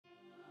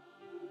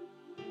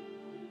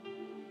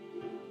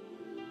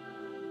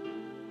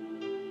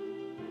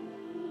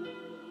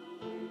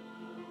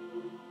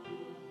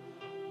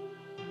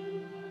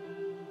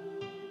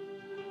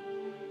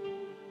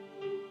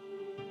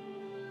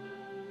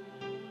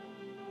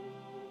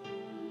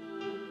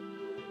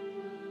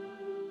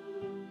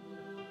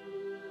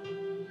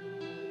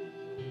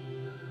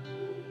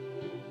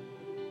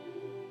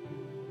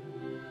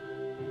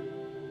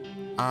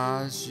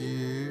as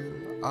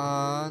you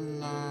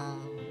allow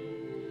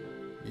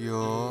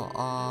your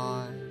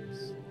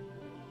eyes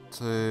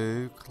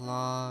to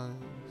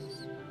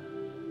close,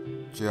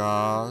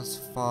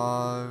 just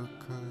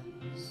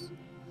focus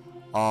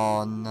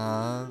on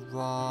the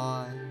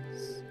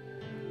rise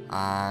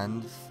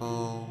and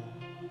fall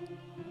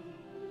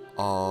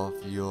of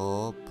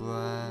your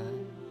breath,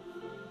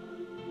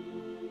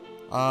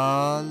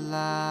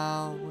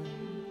 allowing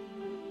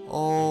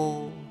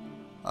all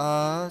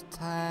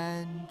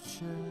attention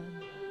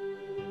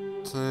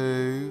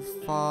to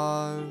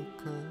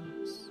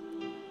focus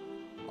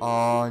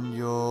on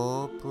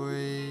your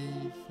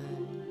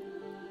breathing,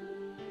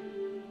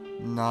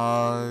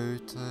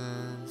 noticing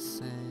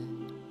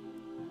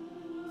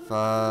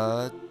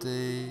the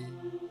deep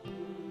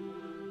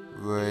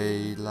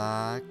relaxation,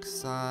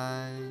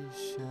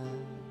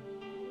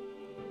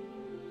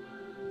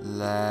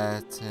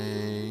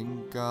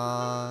 letting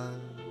go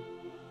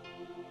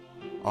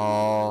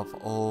of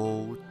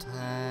all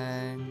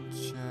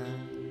tension,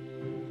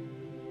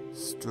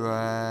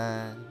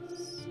 stress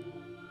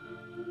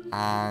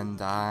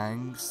and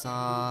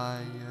anxiety,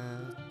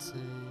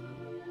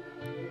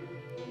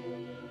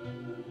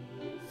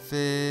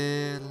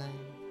 feeling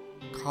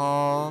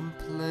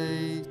completely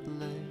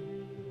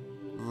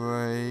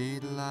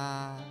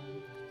relaxed.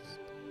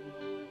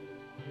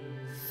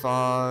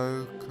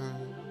 Focus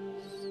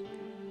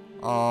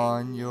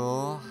on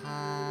your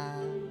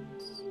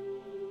hands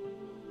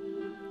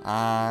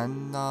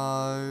and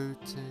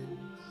notice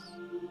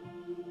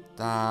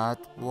that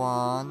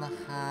one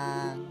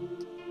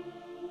hand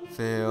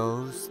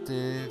feels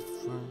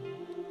different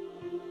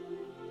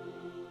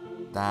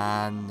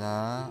than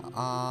the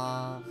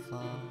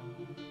other,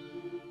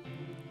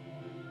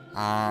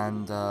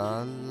 and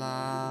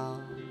allow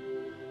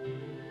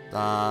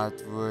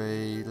that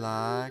relaxation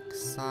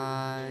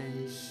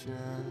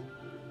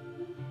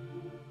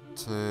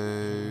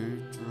to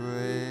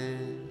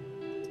drift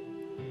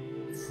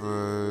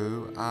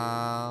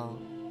throughout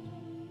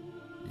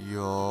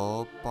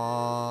your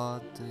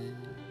body,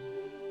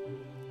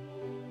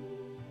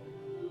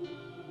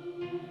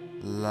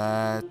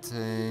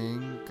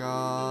 letting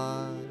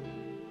go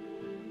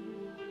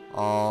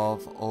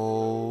of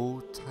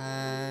all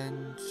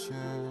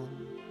tension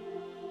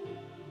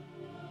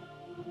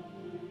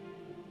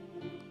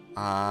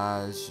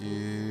as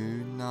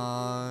you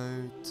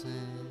notice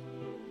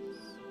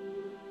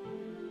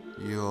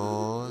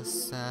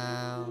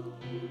yourself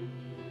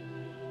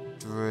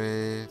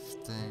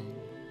drifting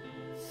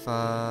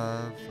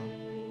further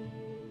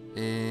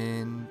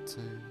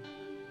into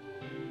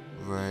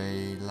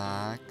relaxation.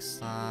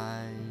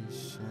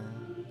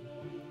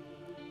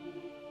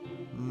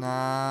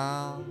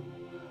 Now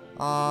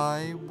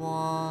I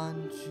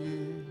want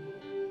you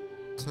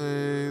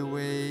to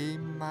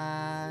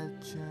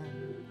imagine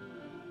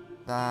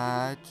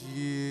that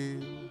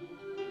you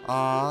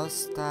are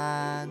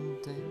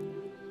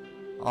standing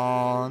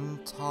on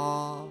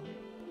top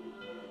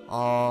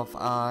of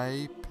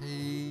a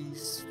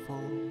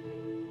peaceful,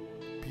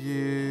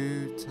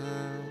 beautiful,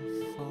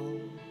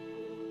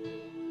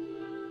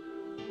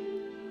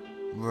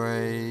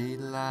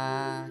 relaxing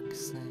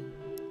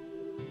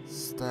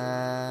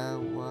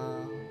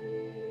stairwell,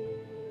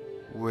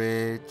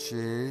 which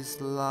is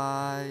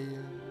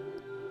layered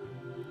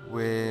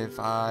with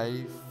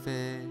a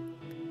thick,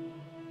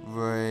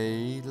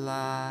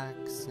 relaxing,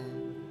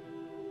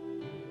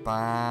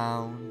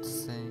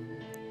 bouncing,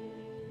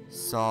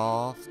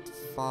 soft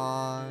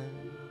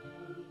foam,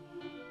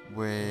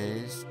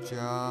 which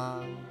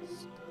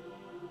just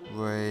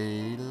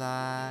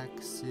relaxes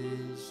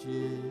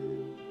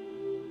you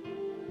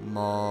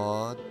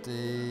more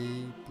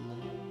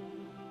deeply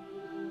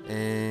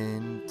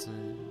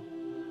into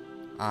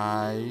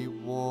a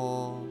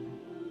warm,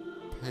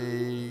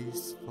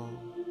 peaceful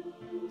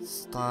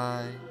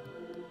state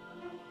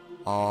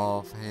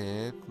of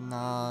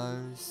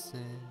hypnosis.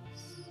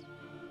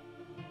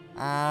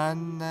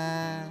 And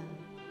there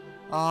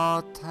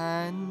are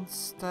 10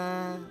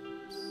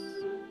 steps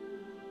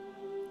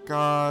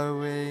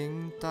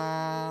going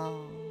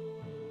down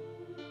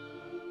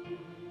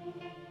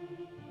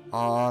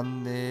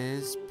on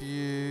this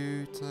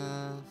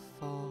beautiful,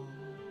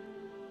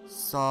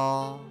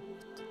 soft,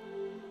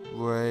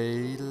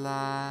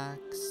 relaxing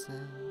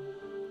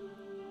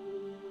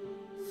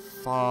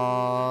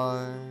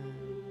foam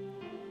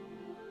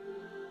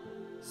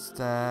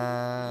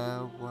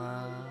stairwell.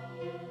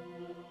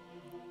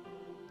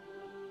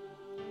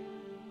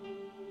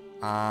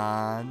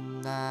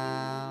 And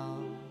now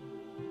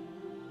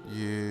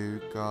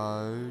you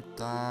go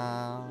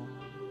down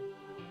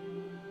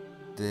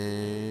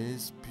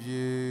this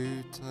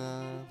beautiful,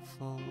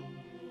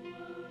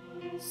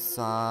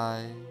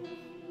 safe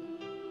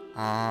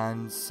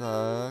and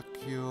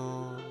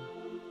secure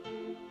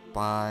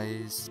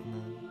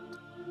basement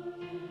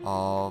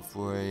of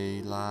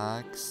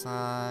relaxation,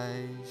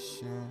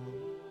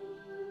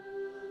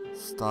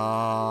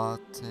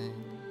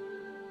 starting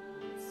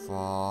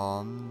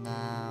from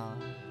now.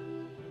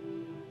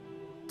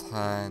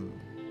 10.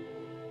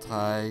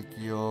 Take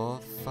your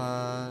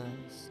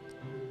first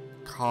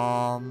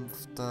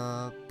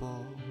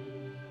comfortable.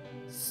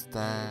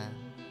 Step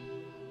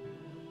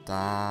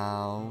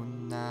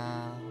down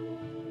now,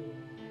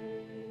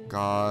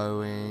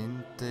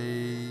 going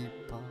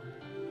deeper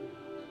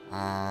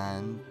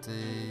and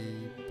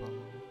deeper.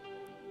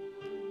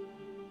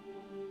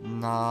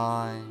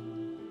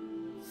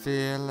 9.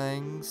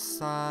 Feeling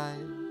safe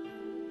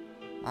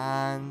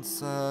and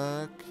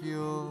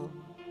secure,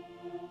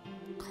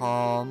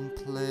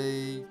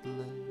 completely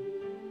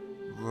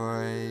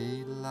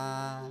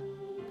relaxed,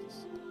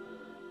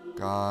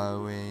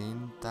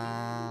 going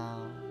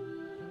down,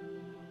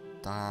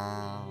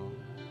 down,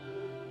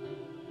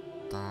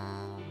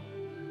 down.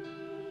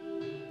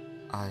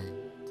 8.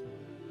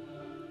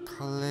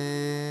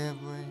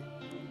 Clearing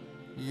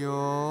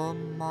your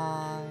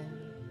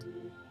mind,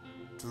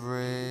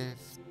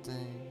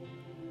 drifting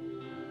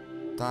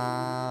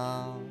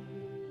down,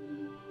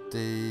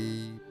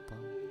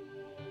 deeper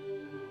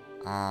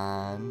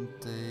and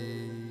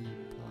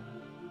deeper.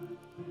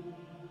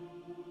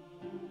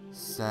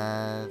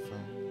 7.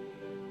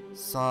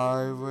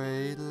 So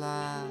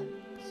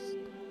relaxed,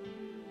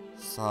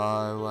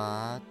 so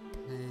at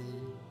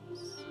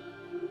peace,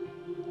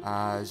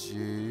 as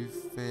you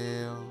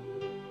feel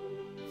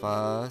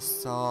the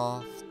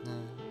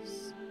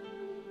softness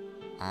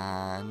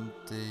and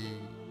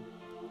deep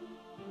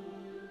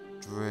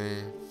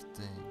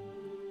drifting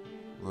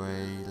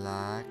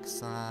relaxation.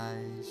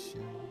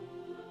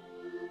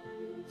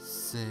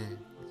 6.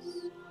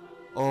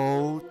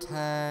 All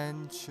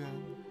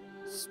tension,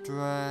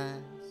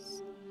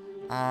 stress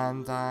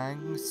and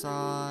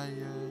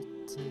anxiety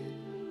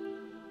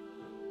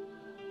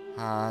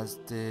has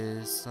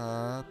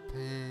disappeared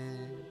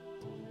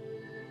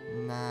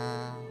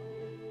now,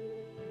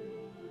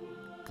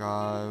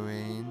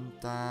 going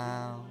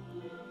down,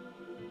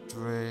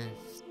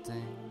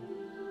 drifting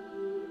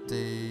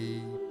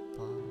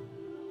deeper.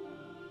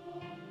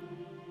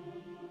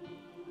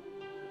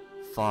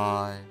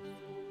 5.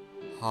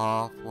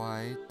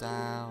 Halfway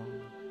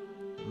down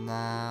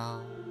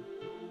now,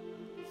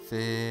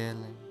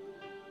 feeling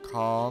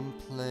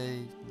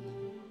completely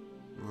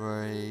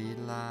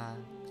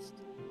relaxed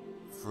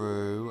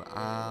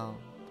throughout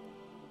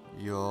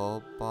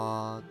your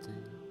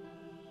body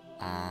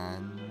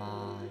and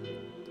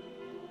mind.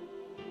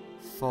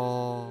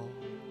 4.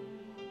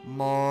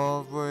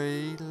 More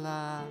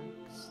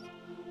relaxed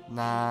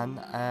than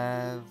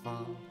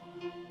ever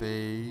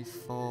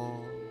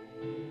before,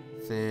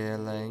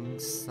 feeling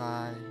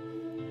safe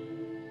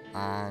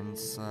and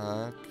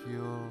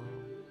secure.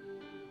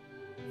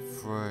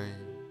 3.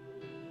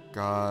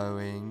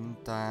 Going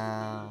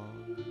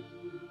down,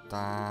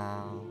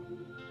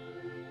 down,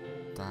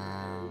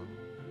 down,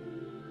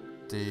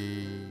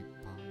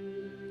 deeper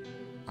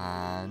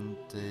and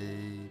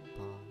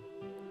deeper.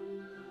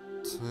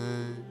 2.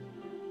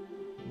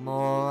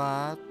 More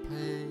at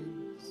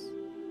peace,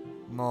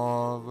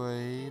 more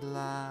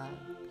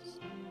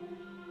relaxed,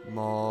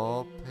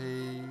 more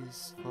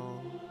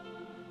peaceful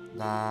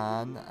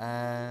than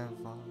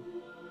ever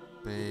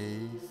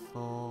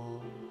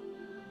before.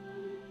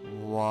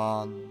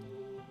 1.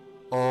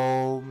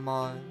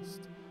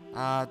 Almost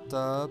at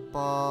the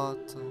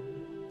bottom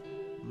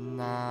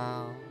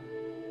now.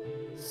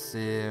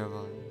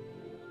 0.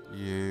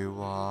 You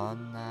are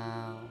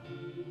now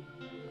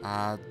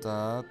at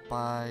the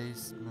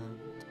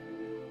basement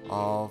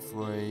of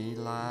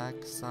relaxation,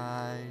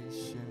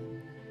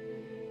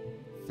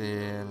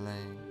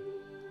 feeling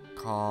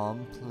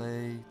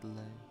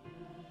completely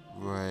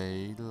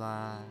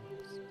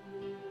relaxed.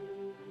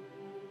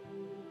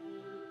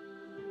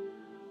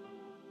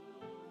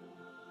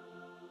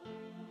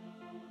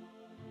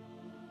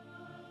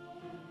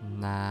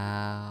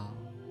 Now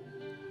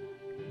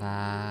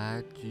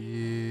that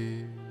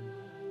you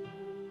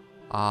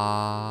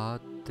are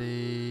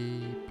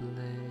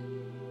deeply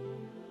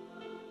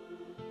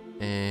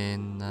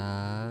in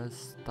a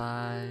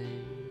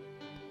state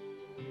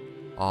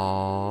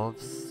of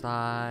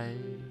safe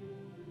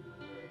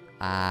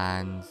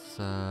and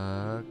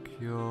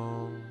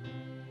secure,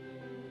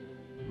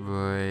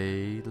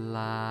 relaxing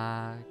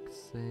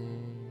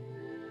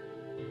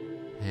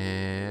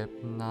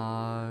hypnosis,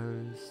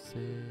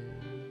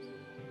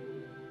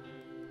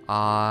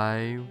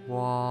 I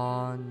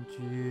want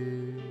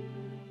you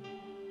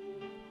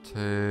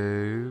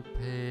to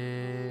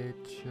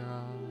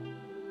picture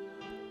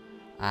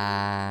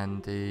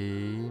and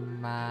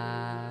imagine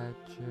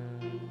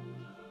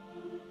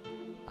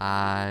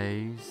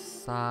a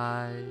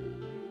safe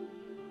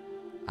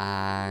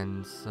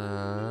and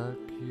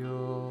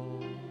secure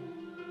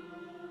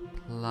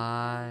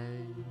place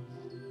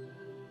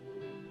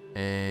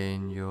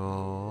in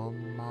your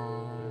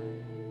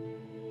mind.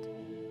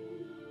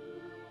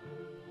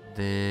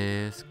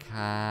 This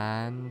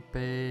can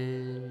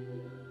be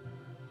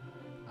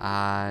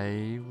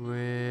a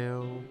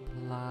real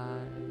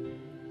place,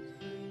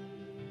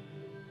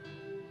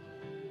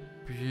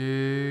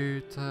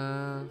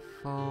 beautiful,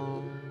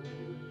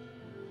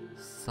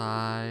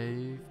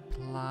 safe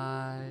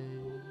place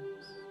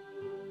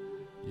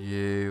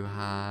you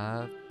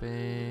have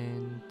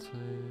been to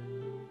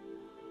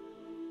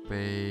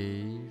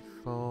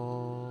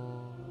before,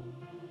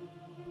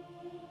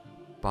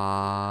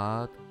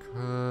 but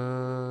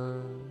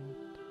could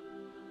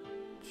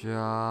just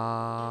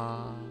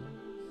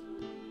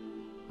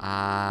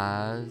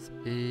as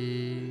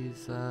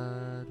easily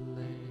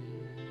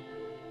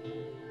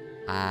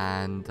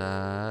and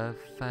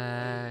effectively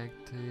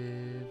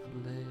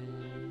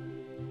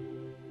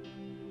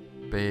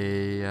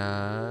be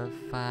a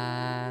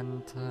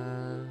fantasy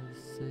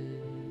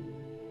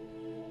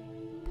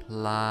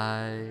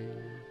place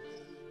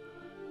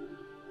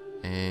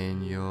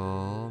in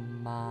your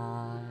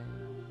mind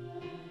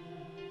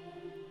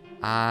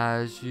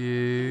as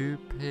you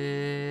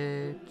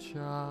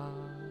picture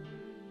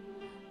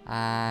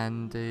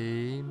and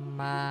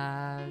imagine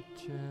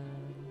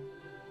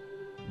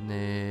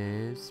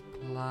this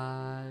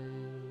place.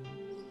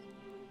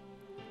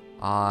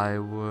 I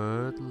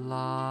would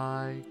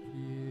like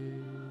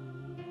you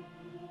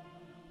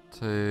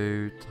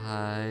to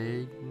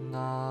take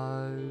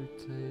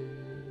notice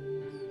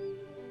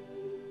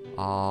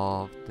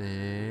of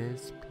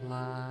this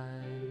place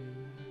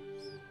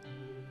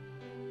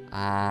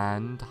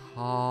and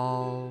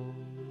hold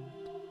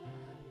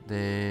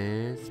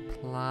this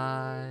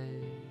place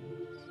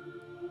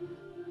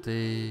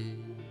deep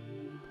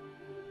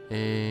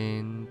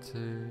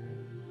into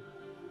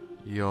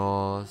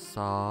your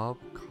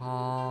subconscious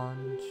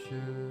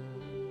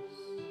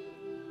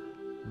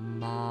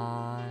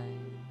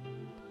mind,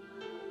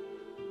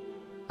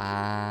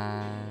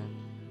 and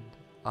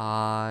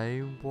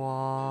I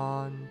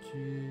want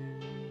you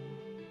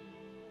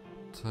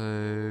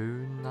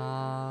to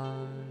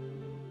know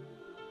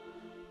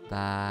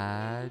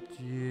that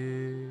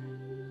you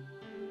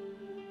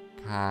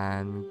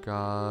can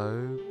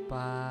go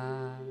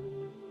back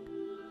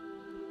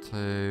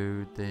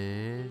to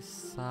this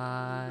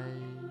safe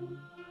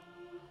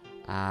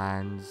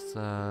and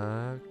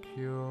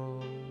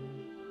secure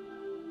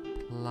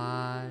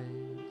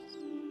place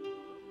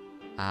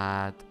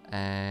at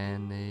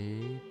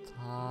any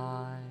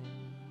time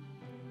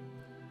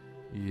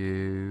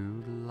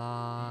you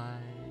like,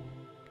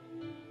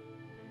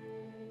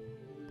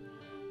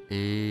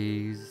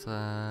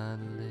 easily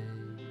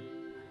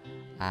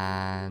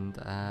and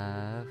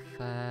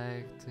effectively.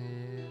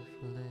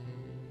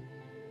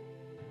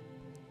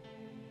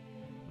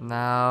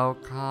 Now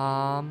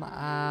come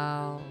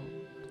out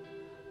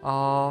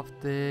of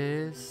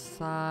this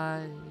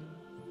safe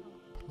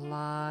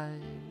place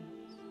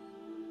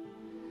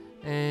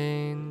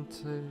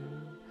into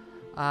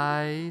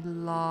a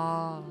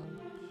large,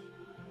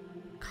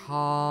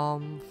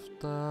 comfortable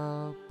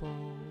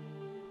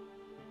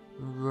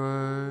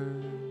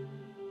room,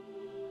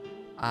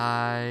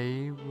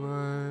 a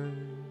room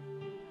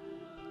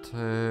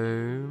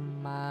to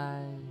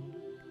make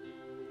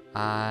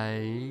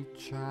a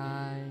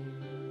change,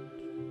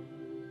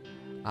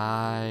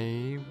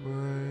 a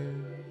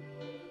room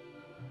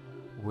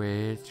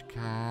which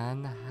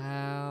can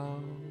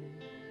help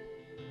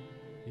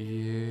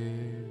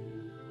you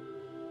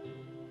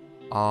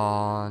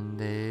on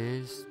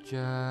this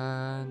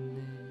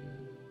journey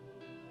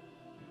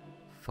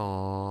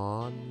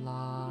for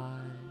life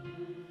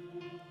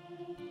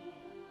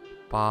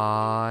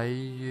by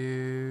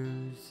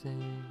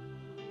using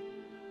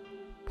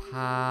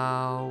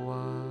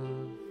powerful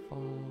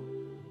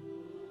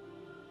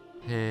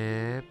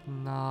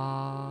hypnotic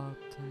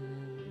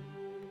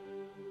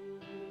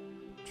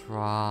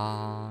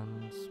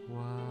trance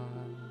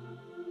work,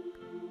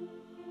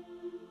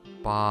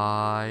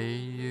 by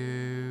using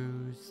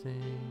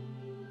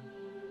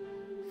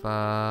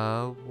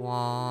the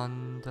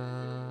wonderful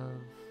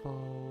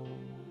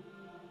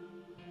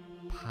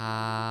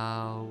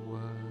powers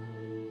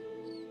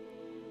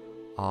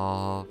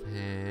of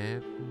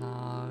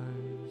hypnosis.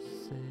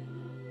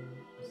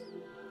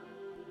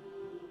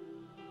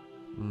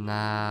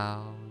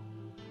 Now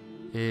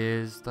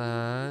is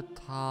the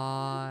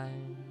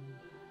time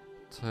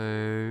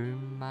to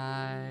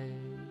make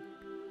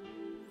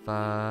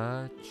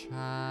the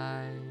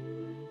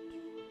change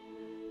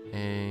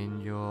in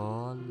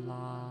your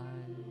life.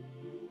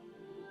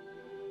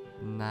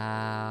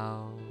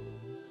 Now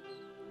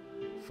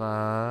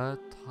the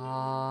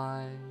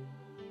time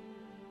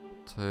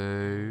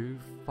to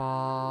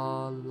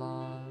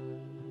follow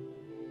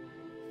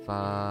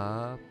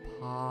the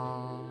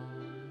path,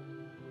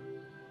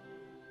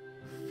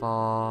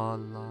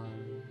 follow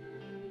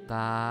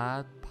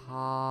that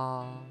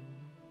path,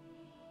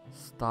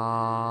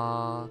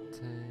 starting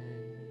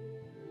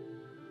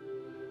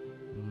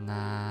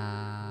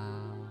now.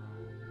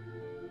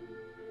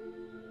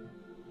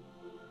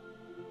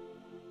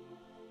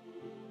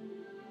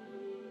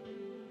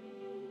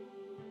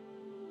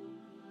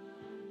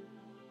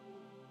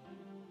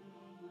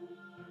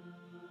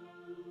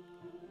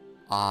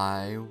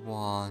 I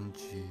want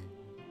you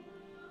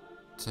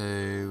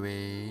to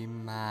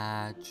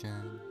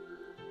imagine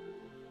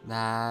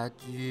that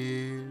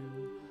you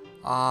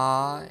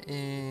are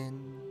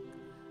in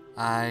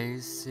a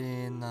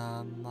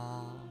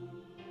cinema.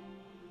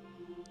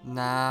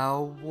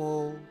 Now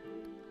walk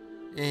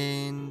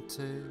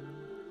into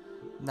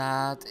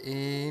that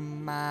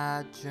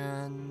imaginary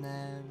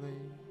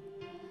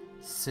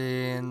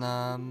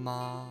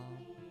cinema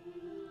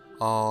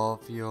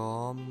of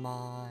your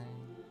mind.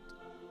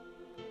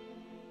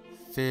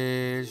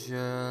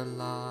 Visualize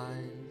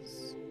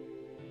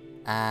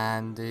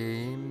and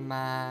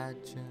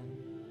imagine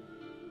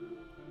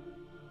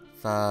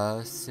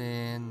the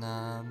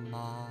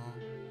cinema.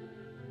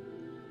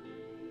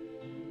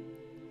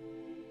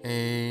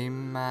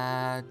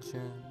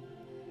 Imagine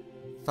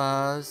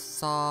the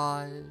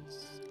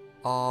size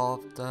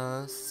of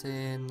the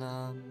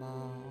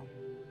cinema,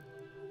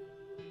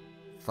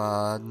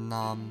 the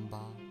number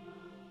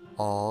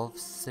of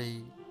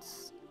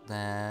seats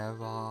there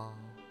are,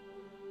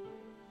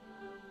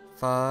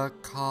 the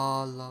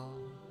color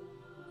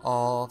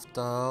of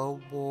the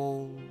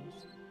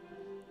walls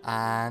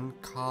and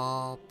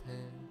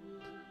carpet,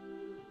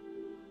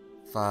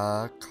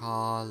 the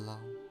color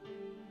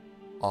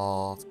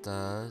of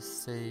the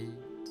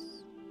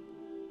seats,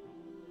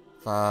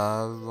 the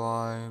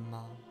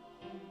aroma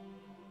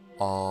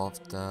of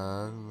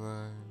the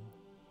room,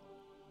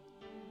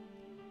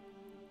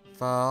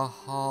 the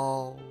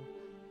whole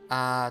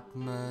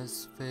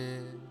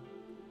atmosphere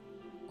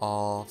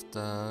of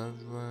the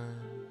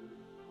room.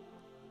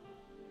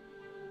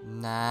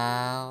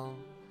 Now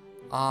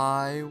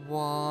I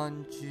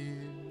want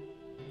you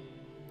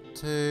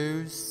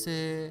to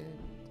sit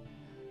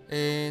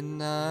in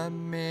the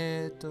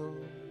middle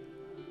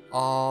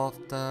of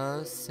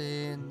the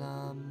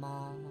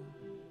cinema,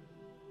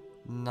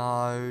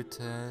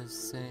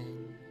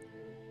 noticing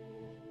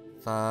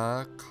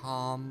the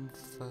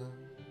comfort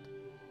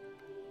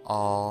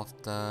of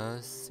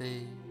the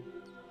seat.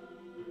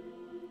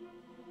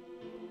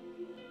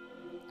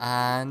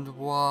 And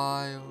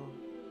while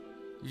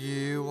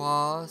you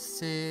are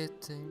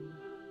sitting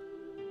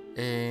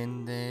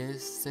in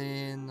this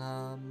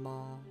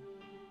cinema,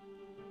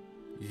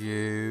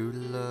 you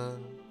look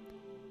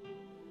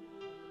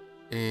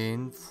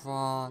in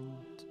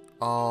front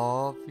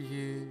of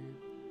you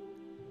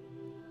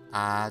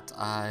at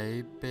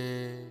a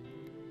big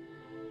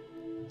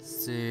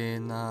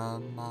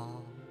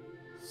cinema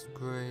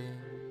screen,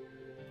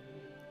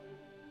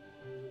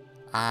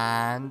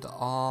 and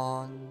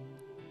on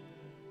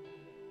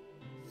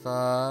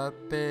the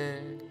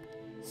big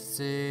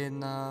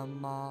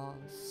cinema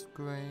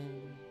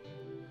screen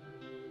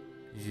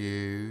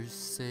you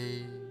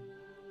see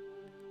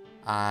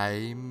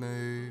a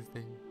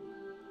movie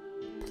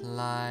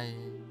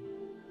playing.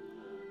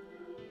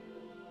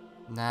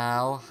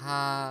 Now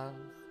have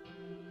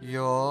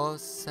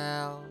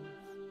yourself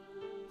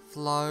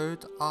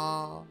float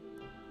up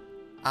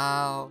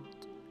out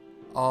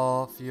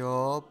of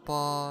your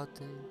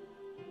body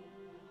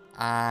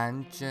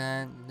and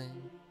gently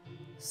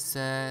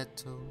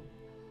settle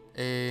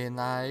in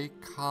a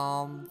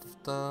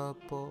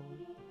comfortable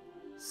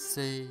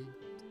seat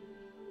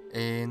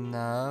in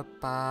the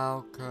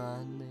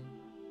balcony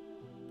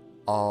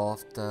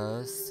of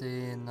the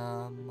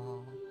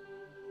cinema,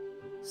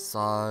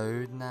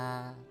 so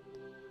that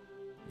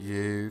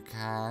you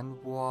can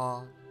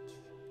watch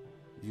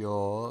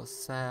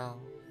yourself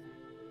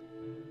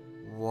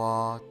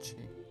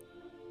watching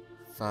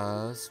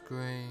the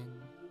screen.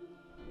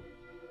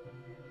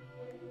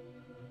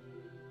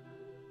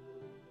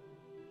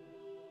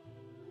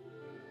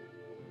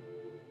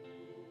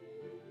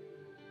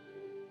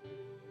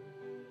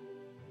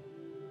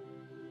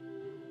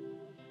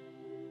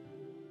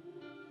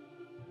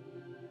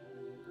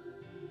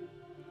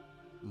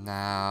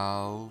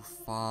 Now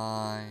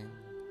find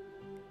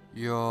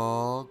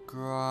your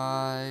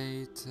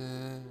greatest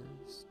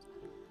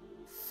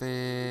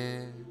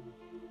fear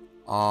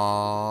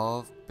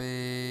of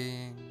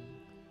being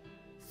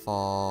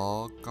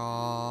forgotten.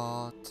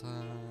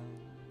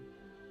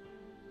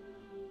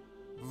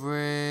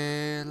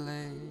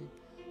 Really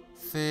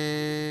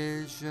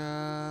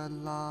visualize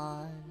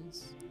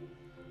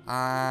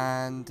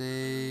and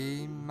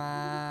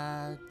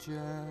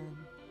imagine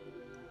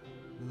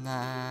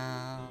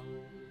now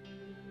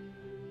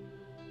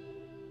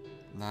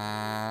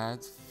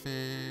that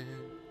fear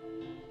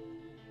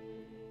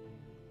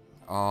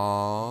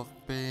of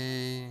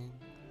being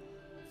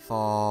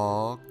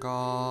forgotten.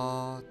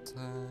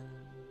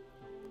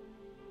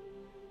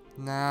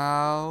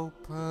 Now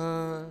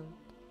put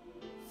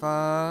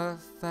the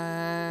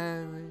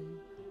very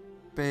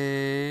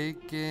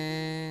beginning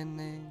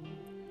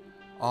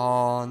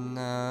on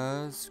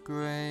the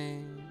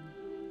screen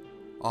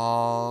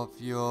of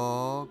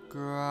your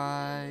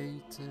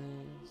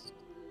greatest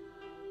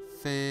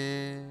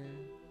fear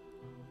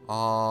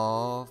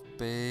of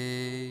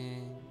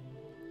being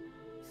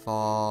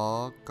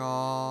forgotten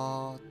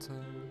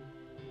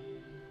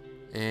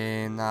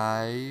in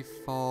a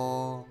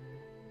form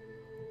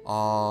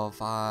of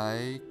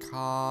a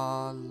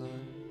colored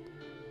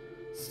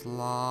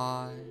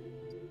slide.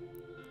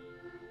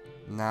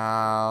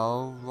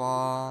 Now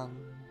run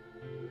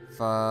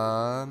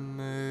the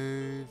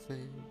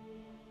movie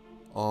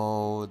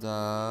all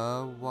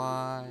the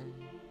way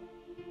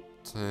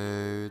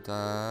to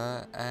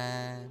the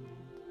end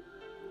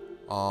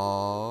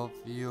of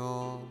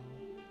your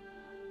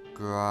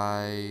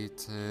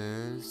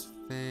greatest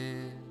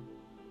fear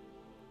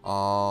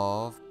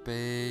of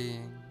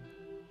being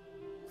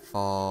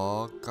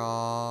forgotten.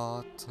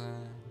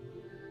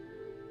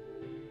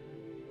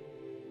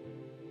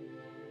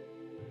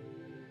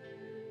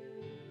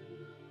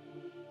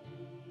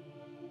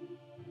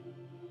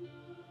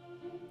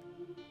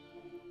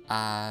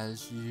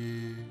 As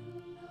you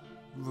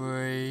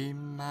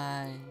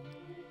remain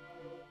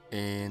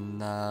in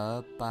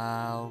the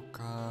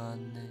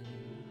balcony,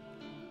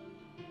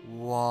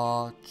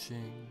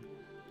 watching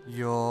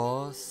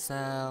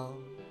yourself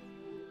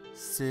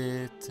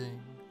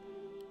sitting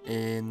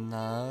in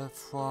the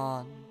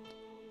front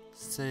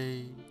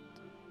seat,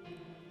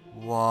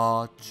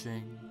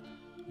 watching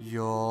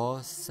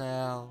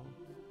yourself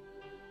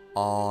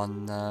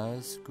on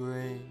the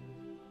screen.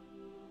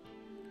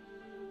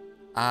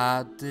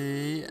 At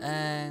the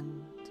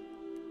end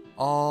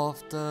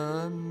of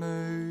the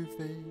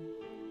movie,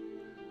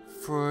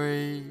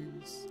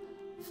 freeze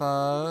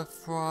the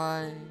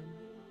frame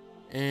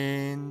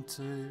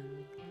into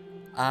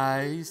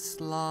a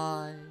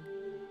slide,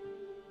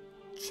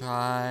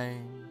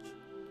 change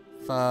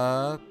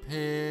the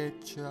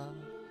picture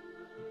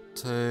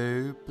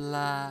to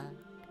black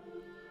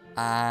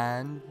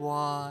and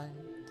white,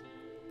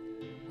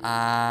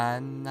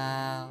 and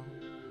now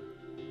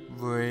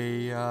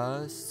reassociate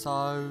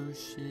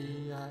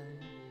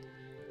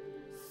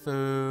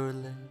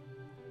fully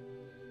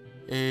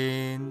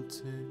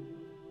into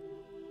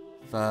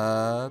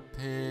the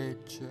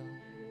picture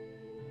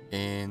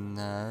in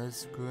the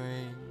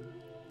screen.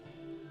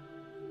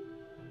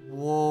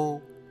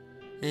 Walk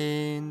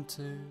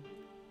into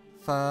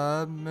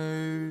the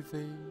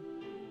movie,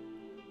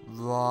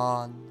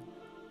 run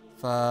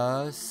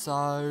the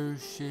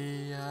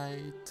associated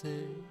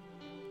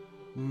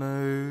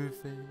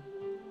movie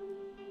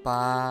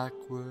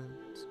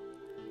backwards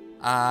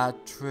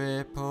at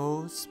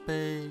triple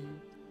speed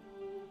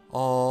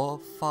or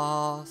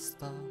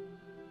faster,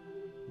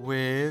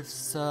 with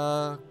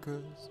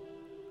circus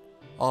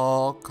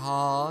or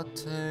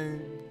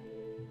cartoon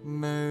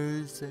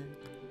music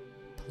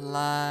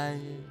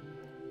playing,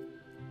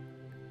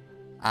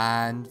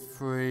 and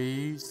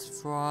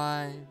freeze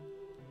frame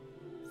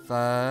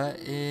the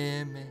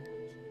image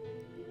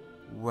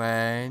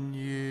when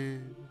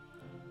you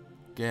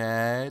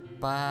get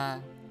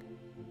back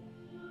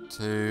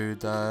to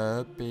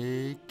the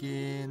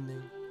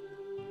beginning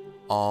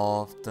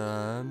of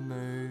the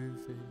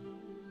movie.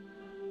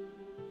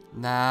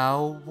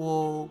 Now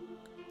walk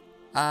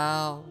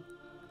out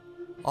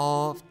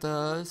of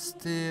the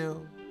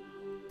still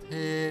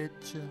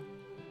picture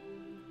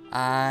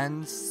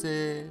and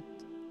sit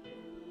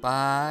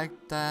back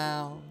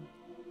down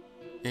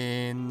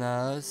in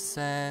the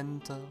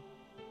center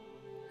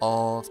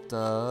of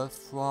the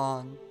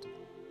front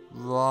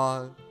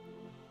row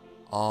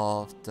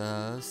of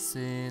the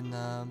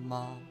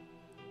cinema.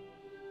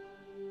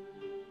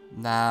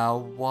 Now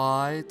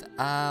wide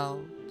out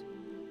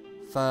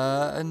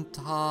the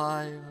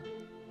entire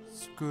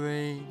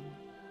screen,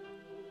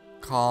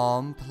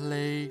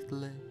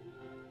 completely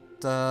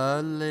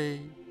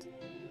delete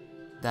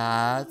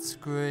that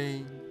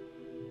screen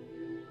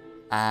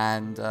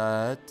and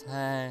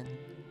attend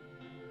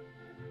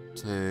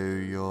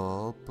to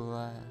your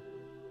breath.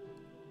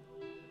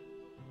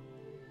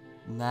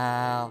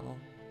 Now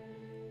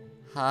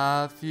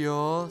have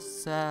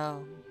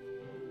yourself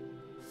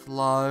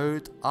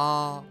float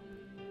up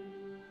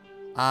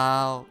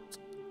out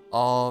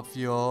of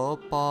your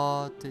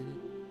body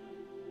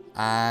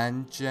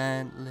and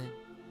gently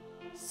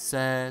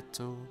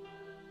settle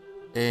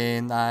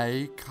in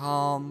a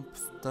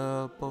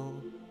comfortable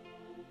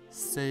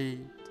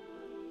seat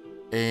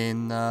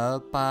in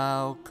the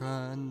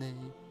balcony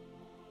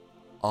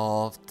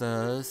of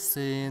the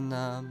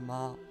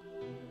cinema,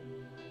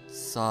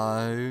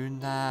 so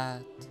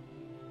that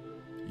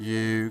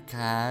you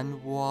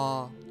can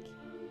watch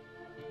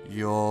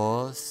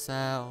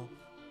yourself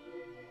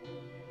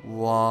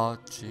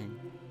watching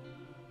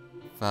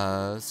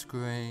the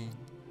screen.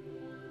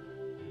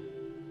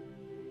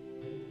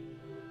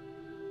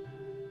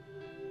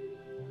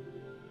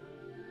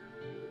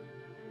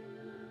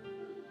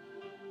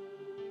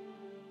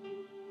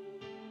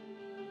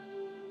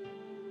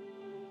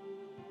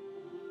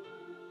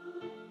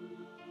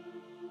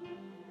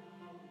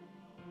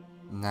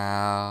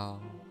 Now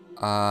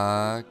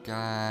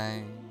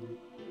again,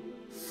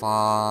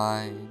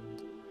 find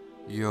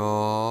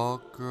your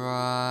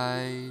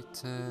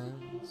greatest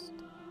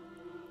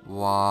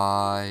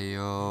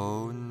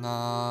while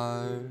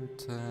noticing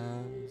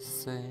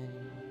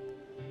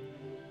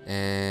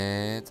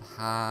it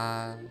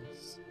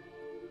has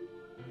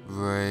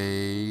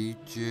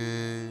reduced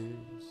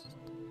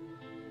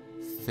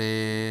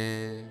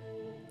fear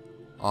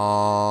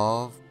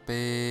of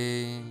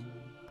being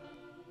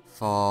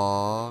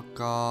forgotten.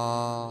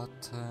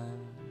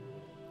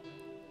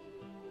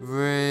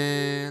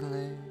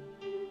 Really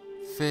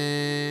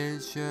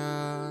visualize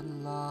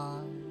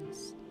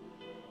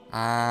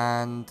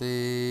and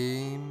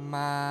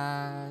imagine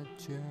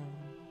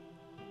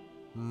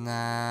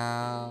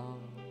now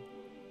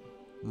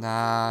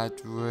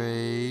that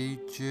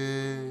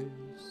reduced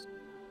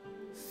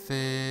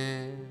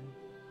fear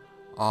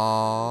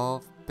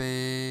of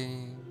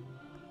being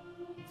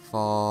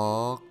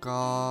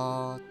forgotten.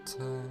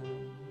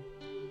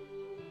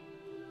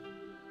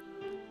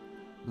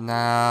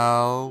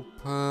 Now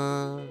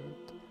put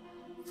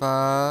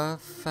the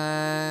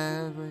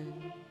very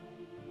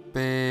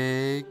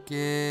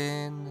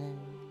beginning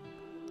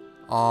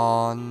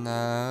on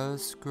the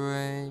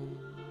screen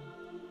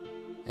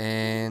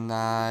in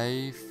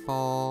a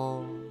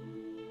form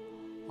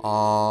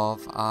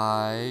of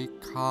a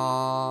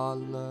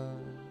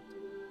coloured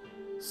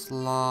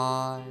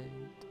slide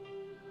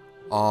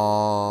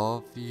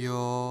of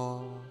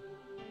your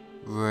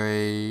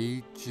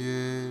reduced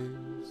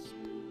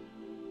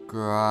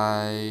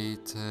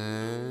greatest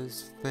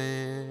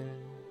fear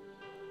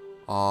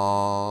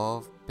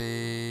of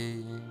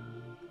being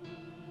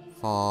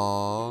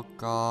forgotten.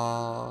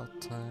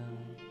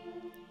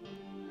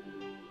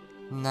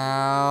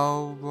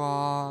 Now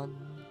run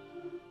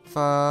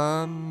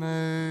the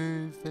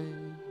movie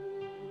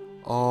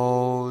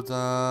all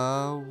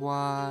the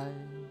way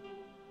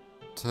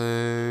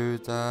to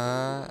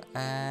the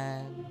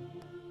end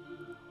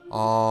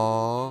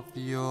of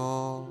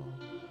your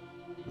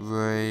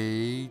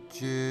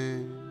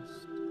reduced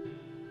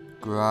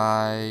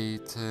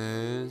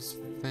greatest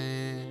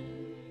fear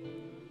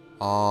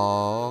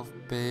of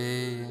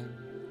being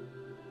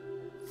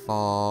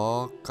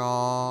forgotten.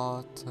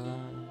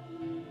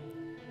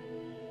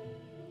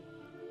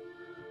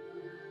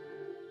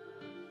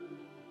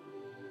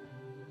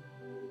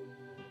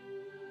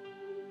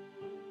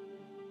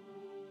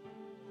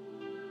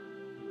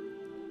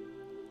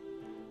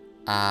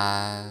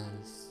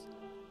 As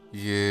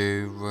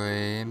you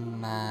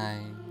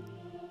remain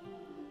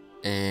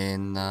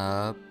in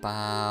the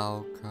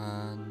balcony,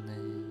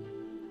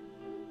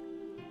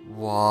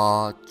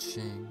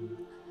 watching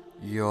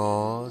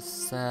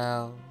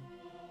yourself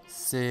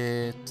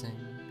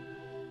sitting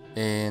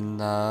in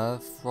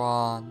the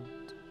front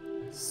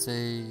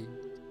seat,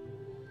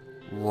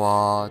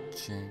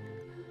 watching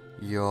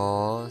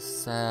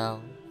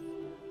yourself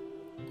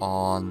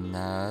on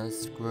the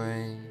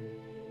screen.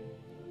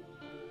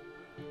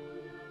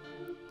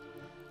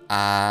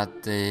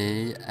 At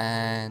the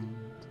end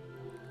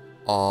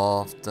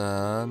of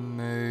the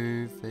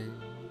movie,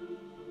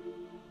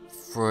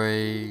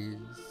 freeze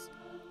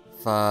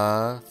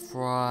the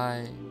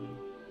frame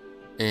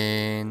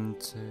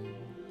into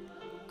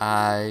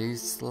a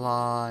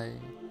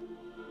slide,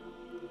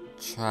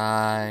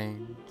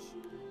 change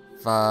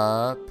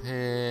the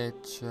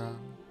picture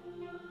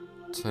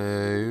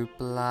to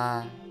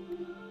black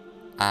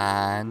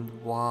and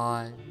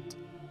white,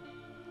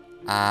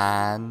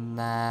 and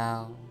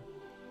now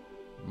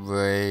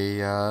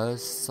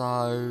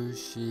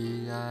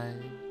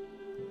reassociate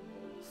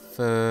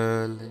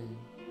fully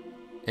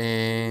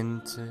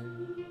into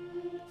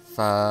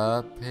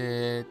the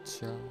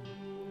picture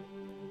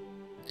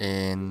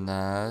in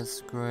the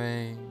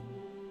screen.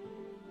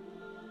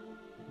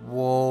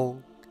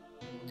 Walk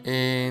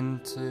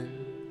into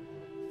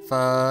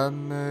the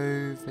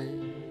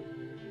movie,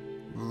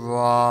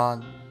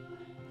 run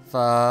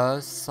the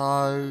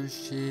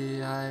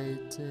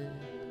associated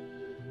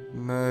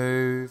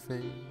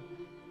movie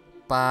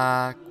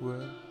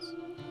backwards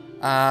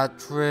at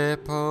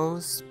triple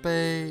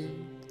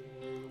speed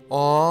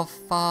or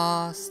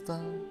faster,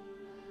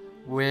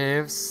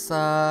 with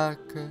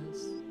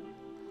circus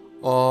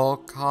or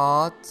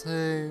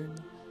cartoon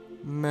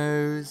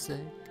music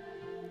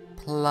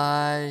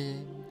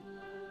playing,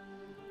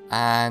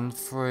 and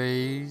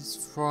freeze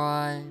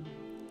frame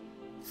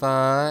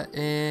the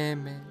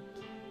image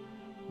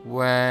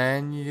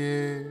when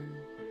you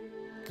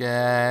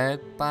get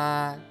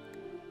back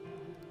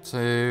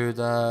to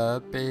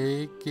the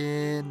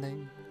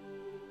beginning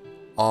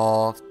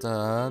of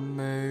the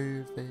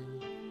movie.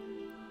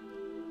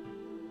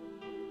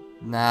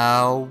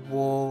 Now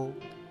walk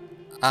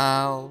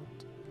out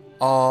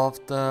of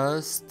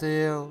the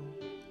still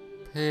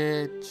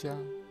picture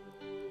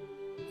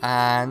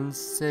and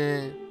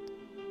sit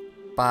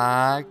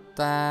back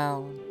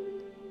down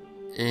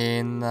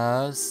in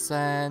the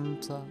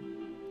center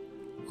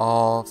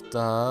of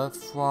the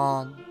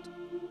front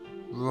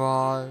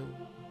row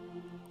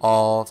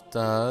of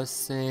the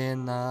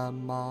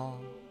cinema.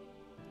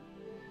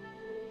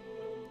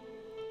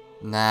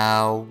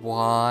 Now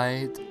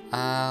wide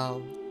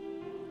out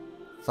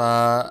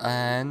the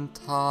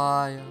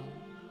entire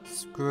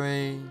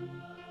screen,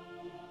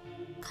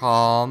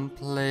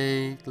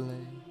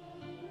 completely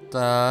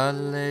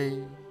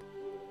delete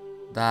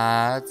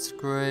that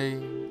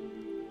screen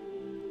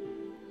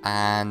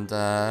and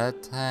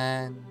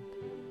attend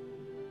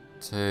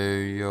to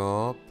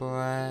your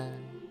breath.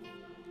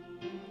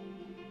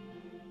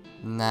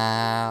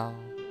 Now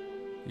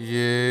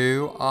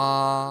you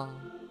are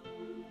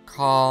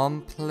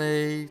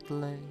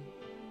completely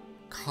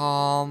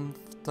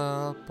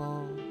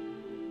comfortable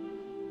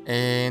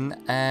in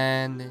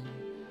any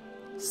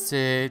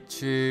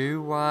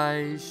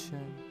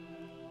situation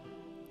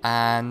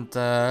and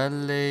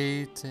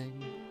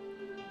deleting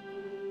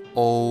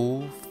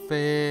all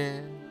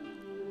fear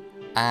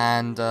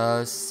and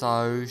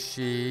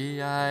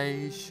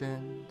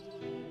associations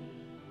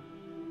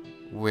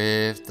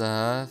with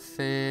the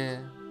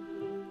fear,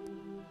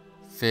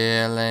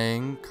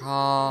 feeling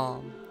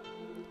calm,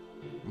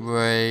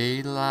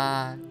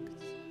 relaxed,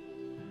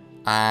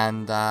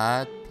 and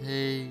at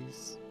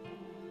peace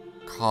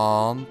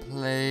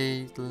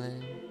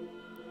completely,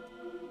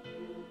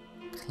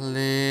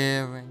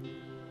 clearing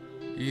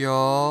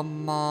your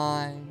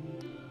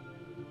mind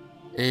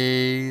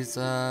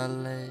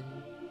easily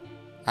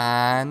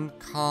and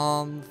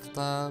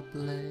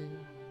comfortably.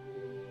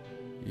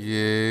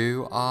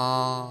 You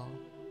are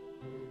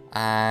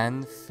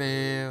and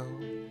feel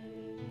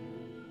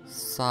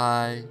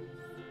safe,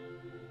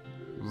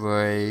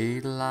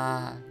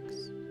 relaxed,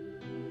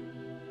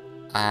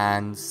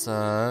 and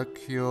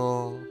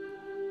secure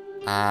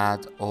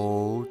at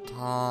all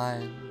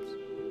times,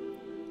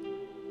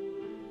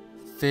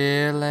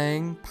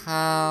 feeling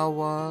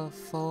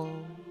powerful,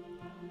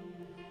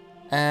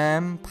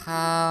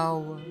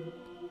 empowered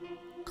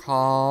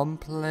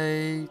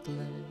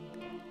completely,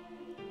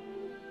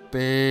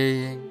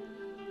 being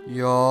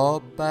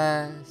your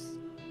best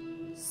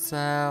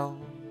self.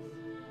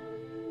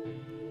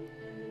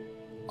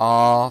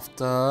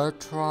 After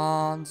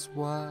trance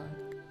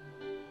work,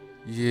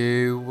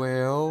 you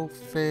will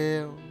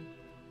feel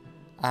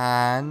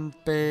and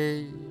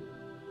be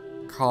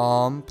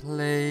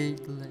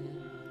completely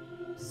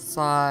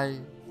safe,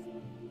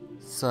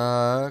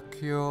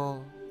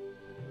 secure,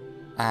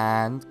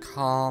 and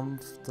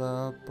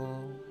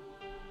comfortable.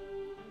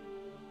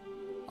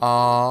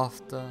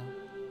 After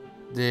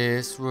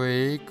this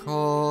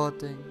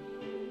recording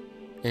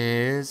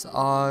is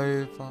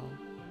over,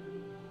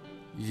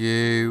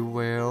 you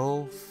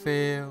will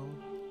feel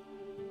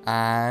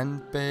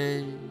and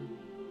be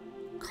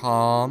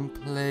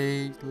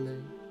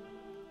completely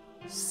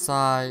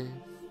safe,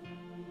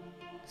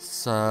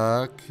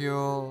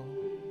 secure,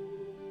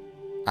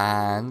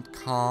 and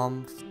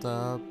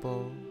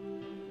comfortable.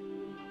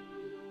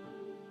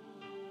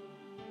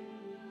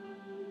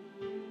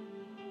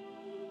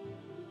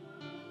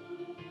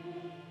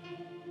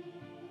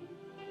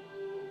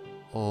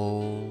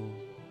 All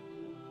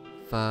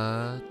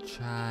the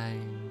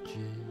changes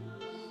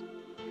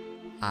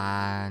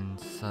and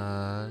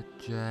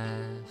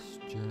suggestions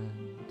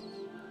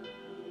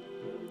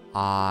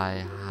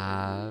I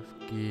have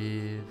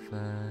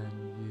given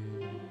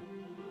you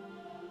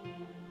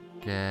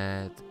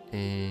get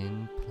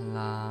implanted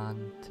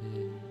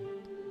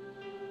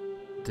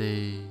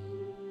deep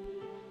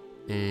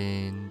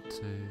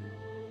into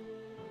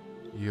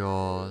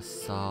your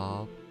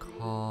subconscious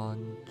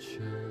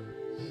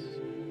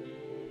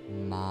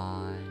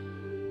mind.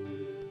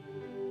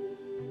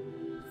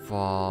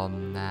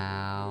 From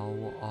now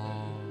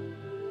on,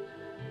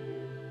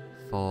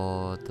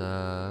 for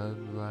the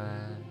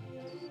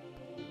rest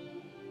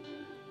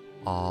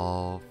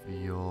of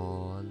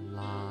your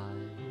life,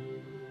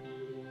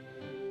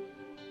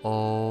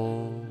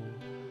 all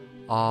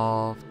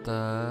of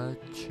the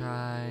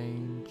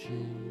changes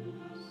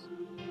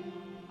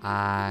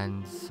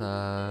and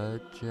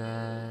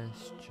suggestions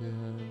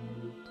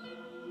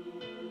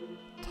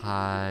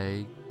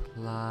take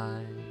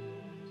place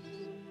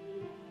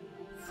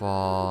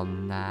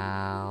from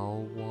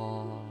now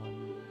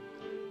on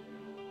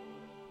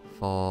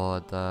for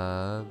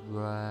the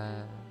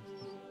rest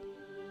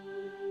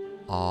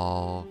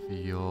of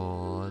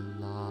your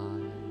life.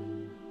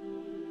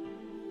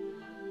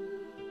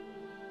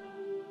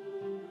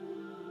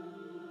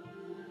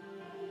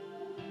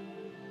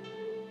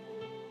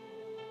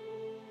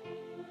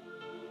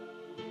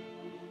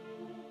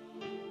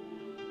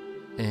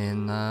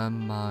 In a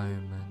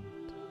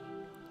moment,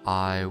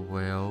 I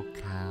will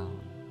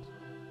count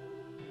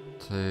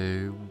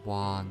to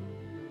 1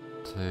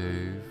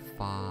 to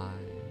 5,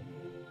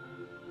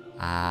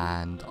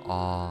 and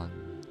on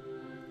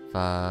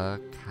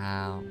the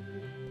count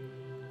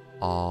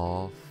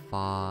of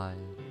 5,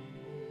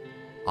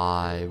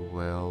 I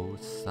will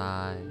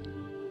say,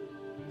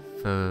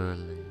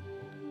 fully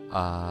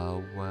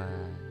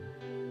aware.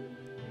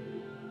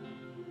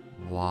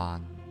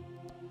 1.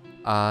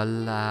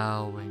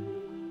 Allowing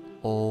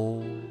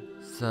all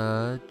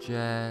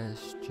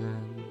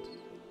suggestions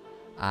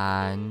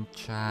and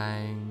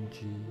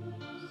changes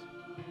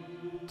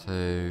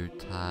to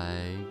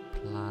take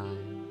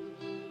place.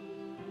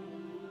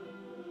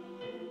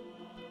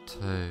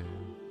 2.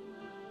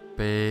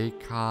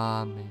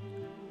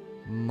 Becoming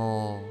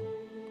more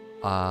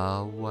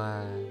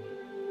aware.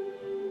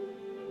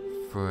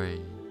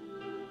 3.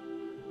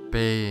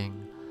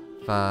 Being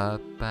the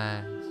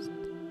best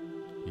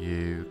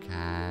you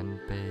can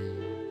be.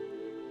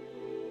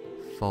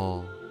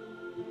 4.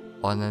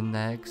 On the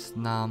next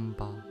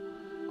number,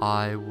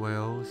 I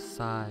will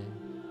say,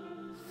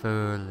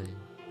 fully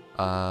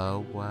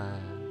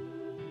aware.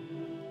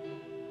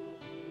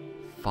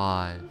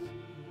 5.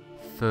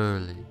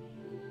 Fully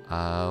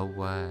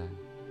aware.